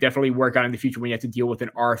 Could definitely work out in the future when you have to deal with an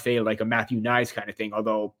RFA like a Matthew Knies kind of thing,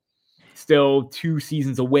 although still 2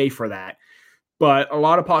 seasons away for that. But a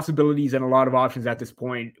lot of possibilities and a lot of options at this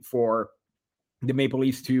point for the Maple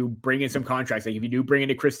Leafs to bring in some contracts. Like if you do bring in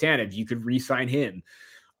a Chris Tanev, you could re-sign him.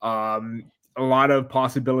 A lot of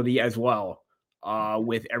possibility as well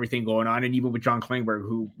with everything going on, and even with John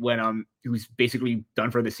Klingberg, who's basically done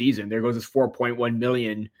for the season. There goes his $4.1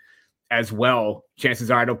 million as well. Chances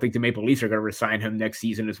are I don't think the Maple Leafs are going to resign him next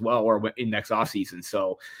season as well, or in next offseason.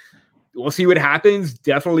 So we'll see what happens.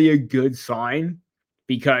 Definitely a good sign,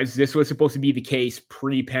 because this was supposed to be the case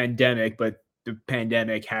pre-pandemic, but the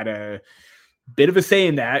pandemic had a bit of a say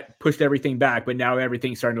in that, pushed everything back, but now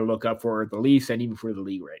everything's starting to look up for the Leafs and even for the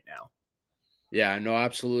league right now. Yeah, no,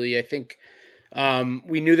 absolutely. I think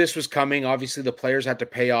we knew this was coming. Obviously, the players had to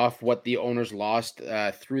pay off what the owners lost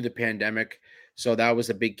through the pandemic. So that was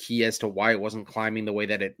a big key as to why it wasn't climbing the way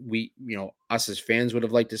that us as fans would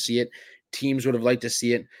have liked to see it. Teams would have liked to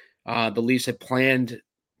see it. The Leafs had planned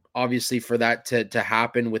obviously for that to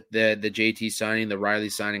happen with the JT signing, the Riley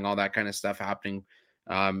signing, all that kind of stuff happening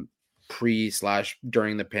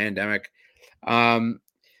pre/during the pandemic.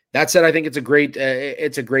 That said, I think it's a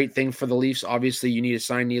great thing for the Leafs. Obviously, you need to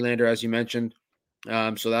sign Nylander, as you mentioned.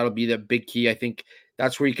 So that'll be the big key. I think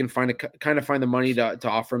that's where you can find the money to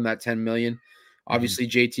offer him that $10 million. Obviously,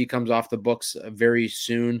 JT comes off the books very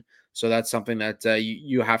soon, so that's something that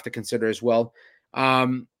you have to consider as well.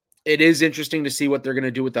 It is interesting to see what they're going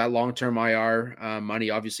to do with that long-term IR money.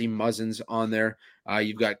 Obviously, Muzzin's on there.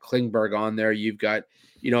 You've got Klingberg on there. You've got,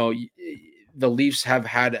 the Leafs have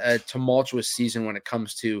had a tumultuous season when it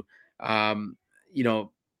comes to,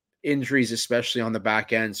 injuries, especially on the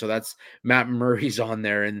back end. So that's Matt Murray's on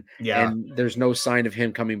there, and there's no sign of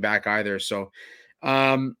him coming back either. So,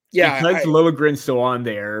 because Liljegren's still on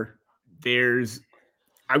there,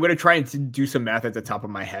 I'm going to try and do some math at the top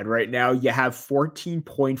of my head right now. You have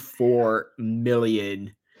 $14.4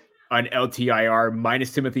 million on LTIR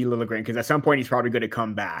minus Timothy Liljegren, because at some point he's probably going to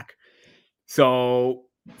come back. So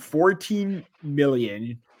 $14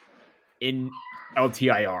 million in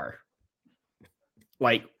LTIR.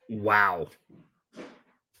 Like, wow.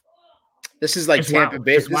 This is like Tampa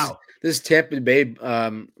Bay. This is Tampa Bay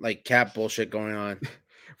like cap bullshit going on.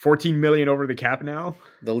 14 million over the cap now.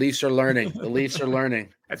 The Leafs are learning.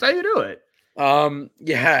 That's how you do it.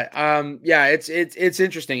 It's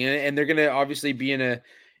interesting, and they're gonna obviously be in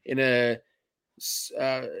a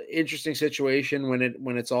interesting situation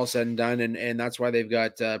when it's all said and done, and that's why they've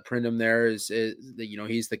got Prindham there. Is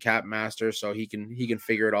he's the cap master, so he can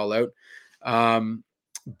figure it all out.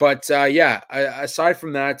 Aside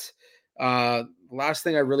from that, last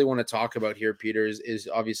thing I really want to talk about here, Peter, is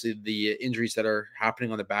obviously the injuries that are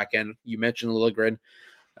happening on the back end. You mentioned Liljegren.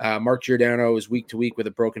 Mark Giordano is week to week with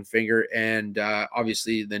a broken finger, and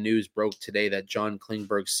obviously the news broke today that John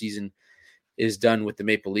Klingberg's season is done with the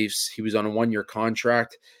Maple Leafs. He was on a 1-year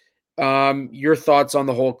contract. Your thoughts on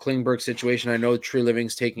the whole Klingberg situation? I know Tree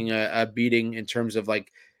Living's taking a beating in terms of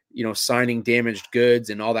signing damaged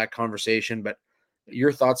goods and all that conversation, but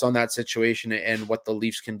your thoughts on that situation and what the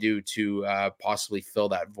Leafs can do to possibly fill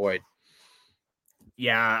that void?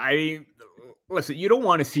 Yeah, listen, you don't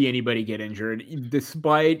want to see anybody get injured,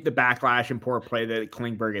 despite the backlash and poor play that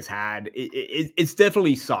Klingberg has had. It's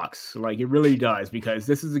definitely sucks. Like, it really does, because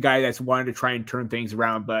this is a guy that's wanted to try and turn things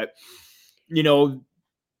around. But, the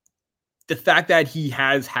fact that he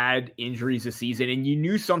has had injuries this season, and you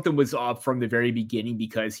knew something was up from the very beginning,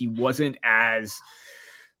 because he wasn't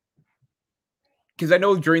because I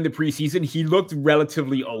know during the preseason, he looked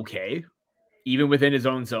relatively okay, even within his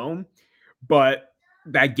own zone. But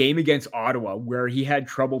that game against Ottawa, where he had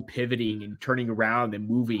trouble pivoting and turning around and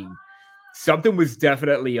moving, something was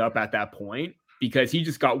definitely up at that point, because he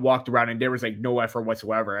just got walked around and there was no effort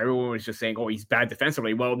whatsoever. Everyone was just saying, oh, he's bad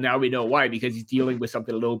defensively. Well, now we know why, because he's dealing with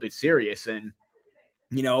something a little bit serious. And,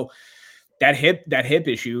 that hip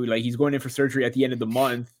issue, he's going in for surgery at the end of the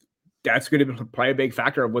month. That's going to play a big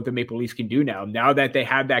factor of what the Maple Leafs can do now. Now that they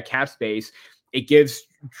have that cap space, it gives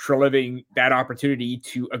Treliving that opportunity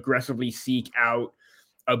to aggressively seek out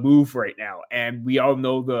a move right now. And we all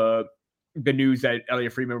know the news that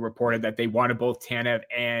Elliot Friedman reported, that they wanted both Tanev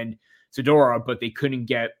and Zadorov, but they couldn't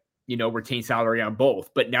get, retained salary on both.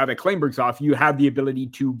 But now that Klingberg's off, you have the ability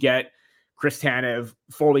to get Chris Tanev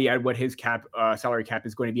fully at what his salary cap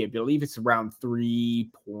is going to be. I believe it's around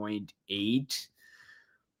 3.8.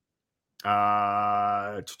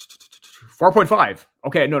 4.5.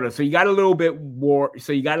 Okay, no. So you got a little bit more.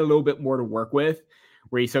 So you got a little bit more to work with,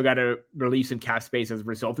 where you still got to release some cap space as a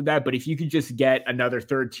result of that. But if you could just get another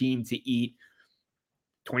third team to eat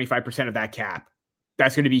 25% of that cap,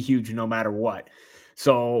 that's going to be huge no matter what.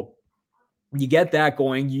 So you get that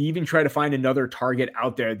going. You even try to find another target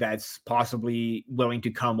out there that's possibly willing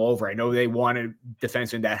to come over. I know they want a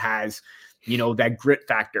defenseman that has, that grit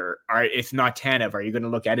factor. All right, it's not Tanev. Are you going to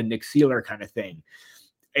look at a Nick Seeler kind of thing?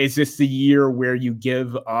 Is this the year where you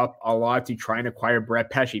give up a lot to try and acquire Brett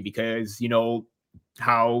Pesce? Because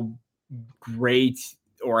how great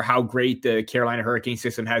the Carolina Hurricane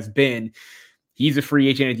system has been. He's a free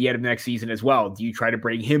agent at the end of next season as well. Do you try to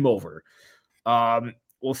bring him over?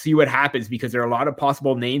 We'll see what happens, because there are a lot of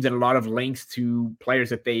possible names and a lot of links to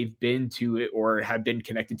players that they've been to or have been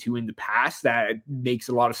connected to in the past. That makes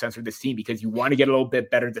a lot of sense for this team, because you want to get a little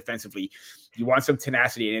bit better defensively. You want some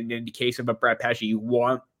tenacity. And in the case of a Brett Pesce, you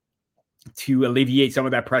want to alleviate some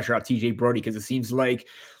of that pressure off TJ Brody, because it seems like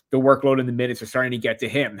the workload and the minutes are starting to get to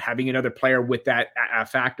him. Having another player with that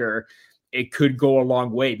factor, it could go a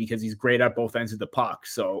long way, because he's great at both ends of the puck,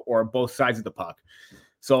 or both sides of the puck.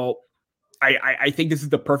 So I think this is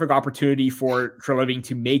the perfect opportunity for Treliving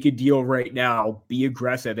to make a deal right now, be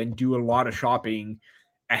aggressive, and do a lot of shopping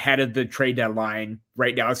ahead of the trade deadline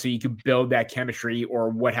right now, so you can build that chemistry or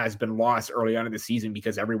what has been lost early on in the season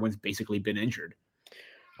because everyone's basically been injured.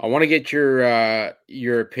 I want to get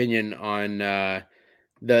your opinion on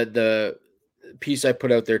the piece I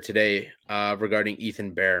put out there today regarding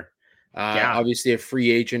Ethan Bear. Obviously a free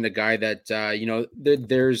agent, a guy that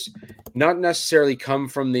there's not necessarily come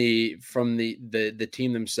from the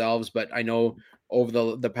team themselves, but I know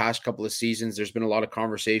over the past couple of seasons there's been a lot of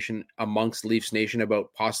conversation amongst Leafs Nation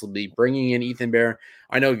about possibly bringing in Ethan Bear.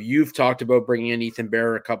 I know you've talked about bringing in Ethan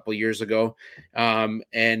Bear a couple of years ago, and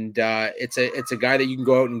it's a guy that you can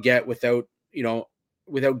go out and get without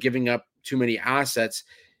giving up too many assets,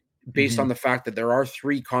 based on the fact that there are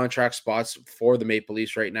 3 contract spots for the Maple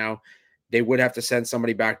Leafs right now. They would have to send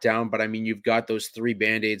somebody back down, but I mean, you've got those 3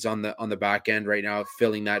 Band-Aids on the back end right now,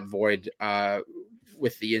 filling that void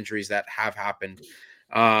with the injuries that have happened.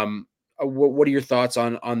 What are your thoughts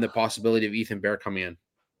on the possibility of Ethan Bear coming in?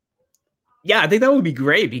 Yeah, I think that would be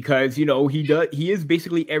great because, he is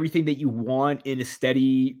basically everything that you want in a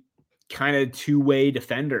steady kind of two-way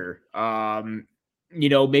defender.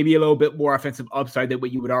 Maybe a little bit more offensive upside than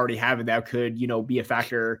what you would already have, and that could, be a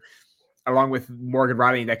factor along with Morgan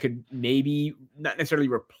Rielly that could maybe not necessarily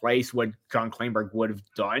replace what John Klingberg would have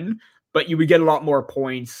done, but you would get a lot more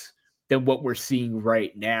points than what we're seeing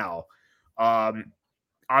right now.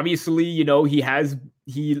 Obviously,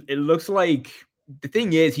 it looks like the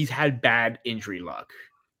thing is he's had bad injury luck.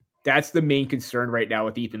 That's the main concern right now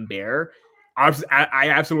with Ethan Bear. I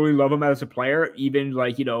absolutely love him as a player, even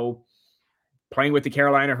playing with the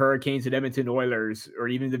Carolina Hurricanes and Edmonton Oilers, or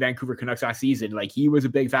even the Vancouver Canucks last season. Like, he was a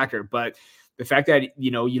big factor, but the fact that,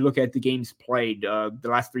 you look at the games played the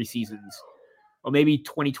last 3 seasons, or maybe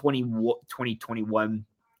 2021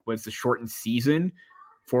 was the shortened season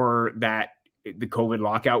for the COVID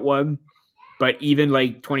lockout one. But even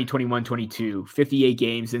like 2021-22, 58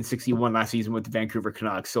 games and 61 last season with the Vancouver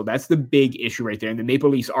Canucks. So that's the big issue right there. And the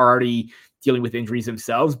Maple Leafs are already dealing with injuries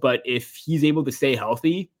themselves. But if he's able to stay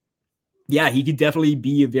healthy, yeah, he could definitely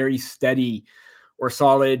be a very steady or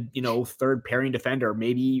solid, third pairing defender,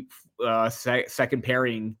 maybe second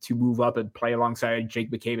pairing to move up and play alongside Jake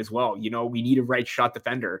McCabe as well. We need a right shot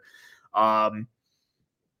defender.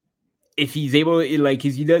 If he's able,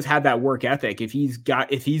 he does have that work ethic. If he's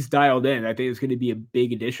dialed in, I think it's going to be a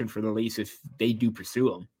big addition for the Leafs if they do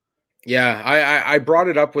pursue him. Yeah, I brought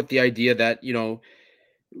it up with the idea that,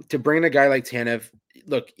 to bring a guy like Tanev,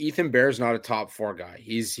 look, Ethan Bear's not a top 4 guy.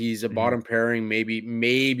 He's a bottom pairing,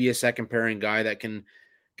 maybe a second pairing guy that can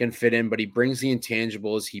fit in, but he brings the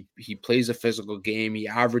intangibles. He plays a physical game. He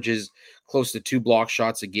averages close to 2 block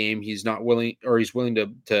shots a game. He's willing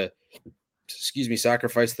to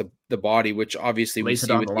sacrifice the body, which obviously we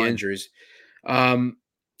see with the injuries.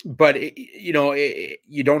 But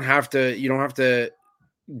you don't have to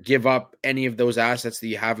give up any of those assets that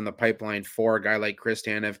you have in the pipeline for a guy like Chris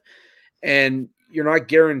Tanev. And you're not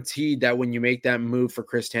guaranteed that when you make that move for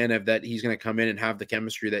Chris Tanev that he's going to come in and have the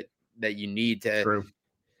chemistry that you need to. True.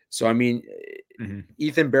 So, I mean,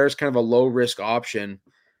 Ethan Bear is kind of a low risk option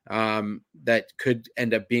that could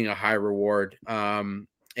end up being a high reward. And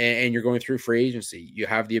you're going through free agency. You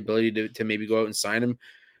have the ability to maybe go out and sign him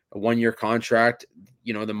a 1-year contract.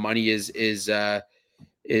 The money is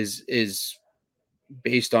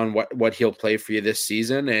based on what he'll play for you this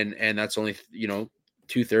season. And that's only,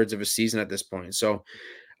 2/3 of a season at this point. So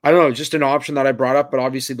I don't know, just an option that I brought up, but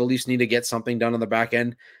obviously the Leafs need to get something done on the back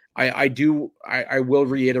end. I will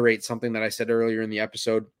reiterate something that I said earlier in the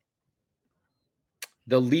episode.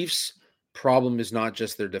 The Leafs' problem is not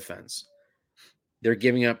just their defense. They're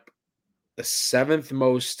giving up the 7th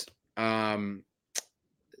most odd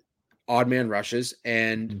man rushes,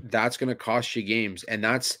 and that's going to cost you games. And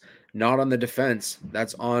that's not on the defense.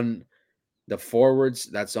 That's on the forwards.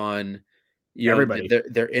 That's on everybody.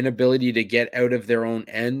 Their inability to get out of their own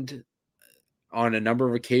end. On a number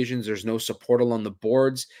of occasions, there's no support along the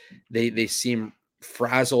boards. They seem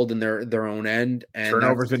frazzled in their own end, and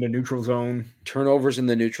turnovers in the neutral zone,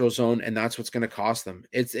 and that's what's going to cost them.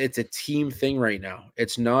 It's a team thing right now.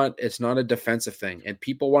 It's not a defensive thing, and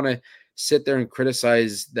people want to sit there and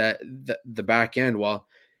criticize that the back end. Well,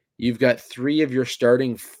 you've got 3 of your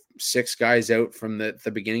starting 6 guys out from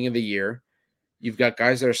the beginning of the year. You've got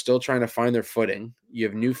guys that are still trying to find their footing. You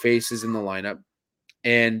have new faces in the lineup,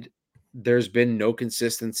 and there's been no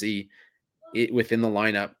consistency within the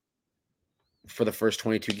lineup for the first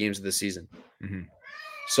 22 games of the season.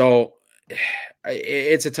 So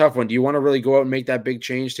it's a tough one. Do you want to really go out and make that big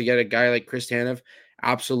change to get a guy like Chris Tanev?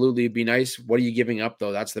 Absolutely, it'd be nice. What are you giving up,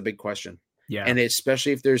 though? That's the big question. Yeah. And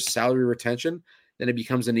especially if there's salary retention, then it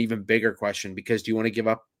becomes an even bigger question, because do you want to give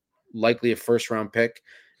up likely a first round pick,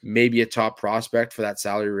 maybe a top prospect for that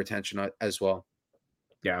salary retention as well?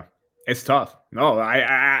 Yeah. It's tough. No,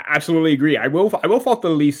 I absolutely agree. I will fault the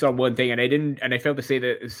Leafs on one thing, and I failed to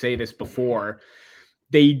say this before.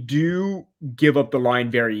 They do give up the line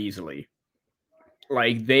very easily.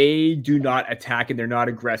 Like, they do not attack, and they're not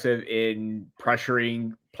aggressive in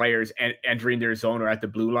pressuring players and entering their zone or at the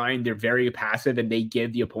blue line. They're very passive, and they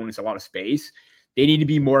give the opponents a lot of space. They need to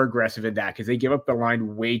be more aggressive in that, because they give up the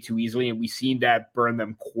line way too easily, and we've seen that burn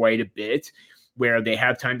them quite a bit, where they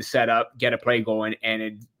have time to set up, get a play going,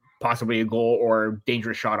 and possibly a goal or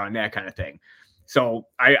dangerous shot on net kind of thing. So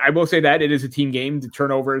I will say that it is a team game, the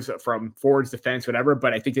turnovers from forwards, defense, whatever,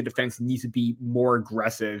 but I think the defense needs to be more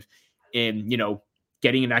aggressive in,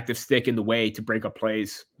 getting an active stick in the way to break up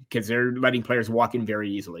plays, because they're letting players walk in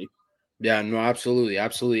very easily. Yeah, no, absolutely.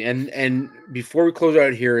 Absolutely. And before we close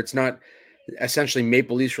out here, it's not essentially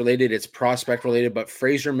Maple Leafs related, it's prospect related, but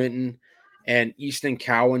Fraser Minten and Easton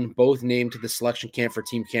Cowan both named to the selection camp for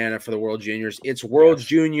Team Canada for the World Juniors. It's World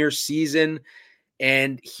Junior season,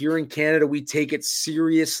 and here in Canada, we take it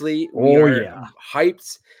seriously. We are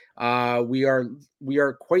hyped. We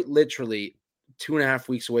are quite literally 2.5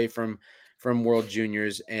 weeks away from World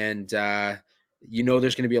Juniors, and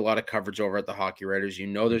there's going to be a lot of coverage over at the Hockey Writers.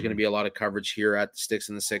 There's going to be a lot of coverage here at the Sticks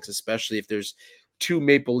and the Six, especially if there's 2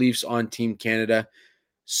 Maple Leafs on Team Canada.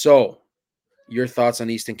 So, your thoughts on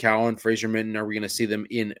Easton Cowan, Fraser Minten? Are we going to see them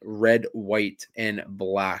in red, white, and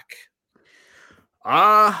black?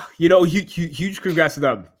 Huge congrats to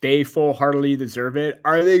them. They full-heartedly deserve it.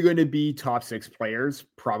 Are they going to be top 6 players?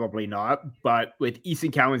 Probably not. But with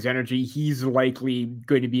Easton Cowan's energy, he's likely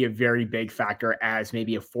going to be a very big factor as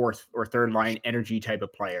maybe a 4th or 3rd line energy type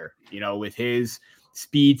of player. With his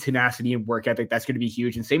speed, tenacity, and work ethic, that's going to be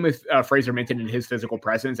huge. And same with Fraser Minten and his physical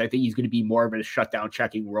presence. I think he's going to be more of a shutdown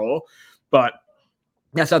checking role. But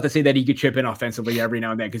that's not to say that he could chip in offensively every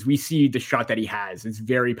now and then, because we see the shot that he has. It's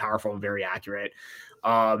very powerful and very accurate.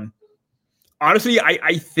 Honestly,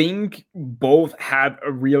 I think both have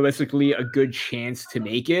realistically a good chance to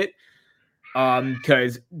make it,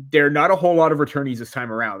 because there are not a whole lot of returnees this time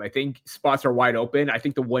around. I think spots are wide open. I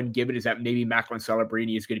think the one given is that maybe Macklin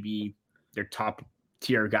Celebrini is going to be their top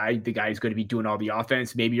tier guy. The guy is going to be doing all the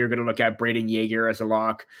offense. Maybe you're going to look at Braden Yeager as a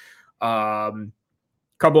lock.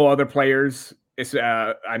 Couple other players.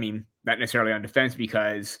 Not necessarily on defense,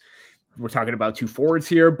 because we're talking about 2 forwards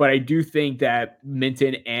here, but I do think that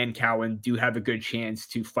Minten and Cowan do have a good chance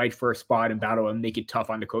to fight for a spot and battle and make it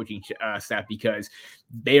tough on the coaching staff, because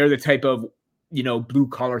they are the type of, blue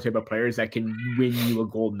collar type of players that can win you a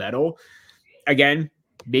gold medal. Again,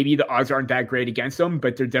 maybe the odds aren't that great against them,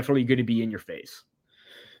 but they're definitely going to be in your face.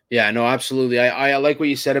 Yeah, no, absolutely. I like what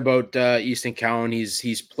you said about Easton Cowan.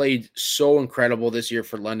 He's played so incredible this year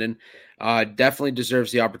for London. Definitely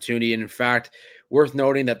deserves the opportunity. And in fact, worth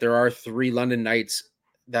noting that there are 3 London Knights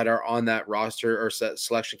that are on that roster or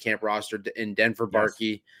selection camp roster in Denver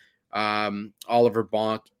Barkey, Oliver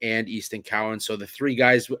Bonk, and Easton Cowan. So the 3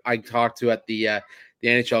 guys I talked to at the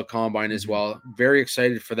NHL Combine as well. Very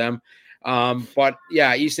excited for them. But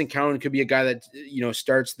yeah, Easton Cowan could be a guy that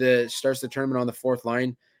starts the tournament on the 4th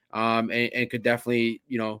line, and could definitely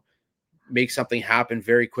make something happen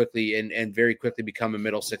very quickly and very quickly become a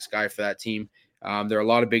middle 6 guy for that team. There are a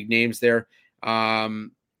lot of big names there.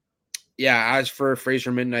 As for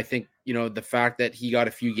Fraser Minten, I think, the fact that he got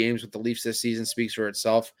a few games with the Leafs this season speaks for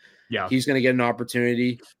itself. Yeah. He's going to get an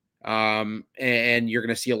opportunity. And you're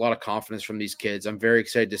going to see a lot of confidence from these kids. I'm very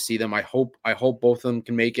excited to see them. I hope both of them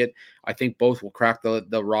can make it. I think both will crack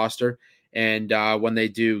the roster. And when they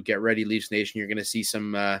do, get ready, Leafs Nation. You're going to see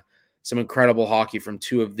some incredible hockey from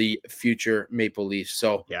 2 of the future Maple Leafs.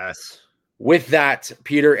 So yes. With that,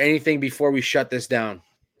 Peter, anything before we shut this down?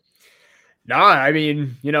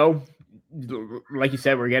 No, like you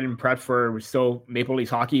said, we're getting prepped for still Maple Leafs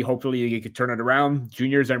hockey. Hopefully you can turn it around.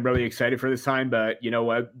 Juniors, I'm really excited for this time, but you know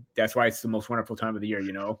what? That's why it's the most wonderful time of the year.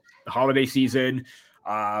 The holiday season,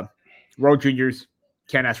 World Juniors,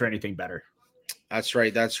 can't ask for anything better. That's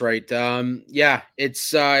right. It's going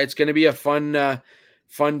to be a fun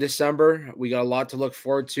December. We got a lot to look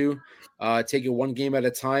forward to. Take it one game at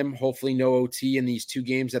a time. Hopefully no OT in these 2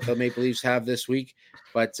 games that the Maple Leafs have this week,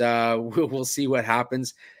 but we'll see what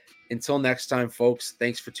happens. Until next time, folks,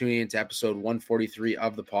 thanks for tuning in to episode 143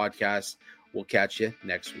 of the podcast. We'll catch you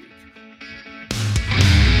next week.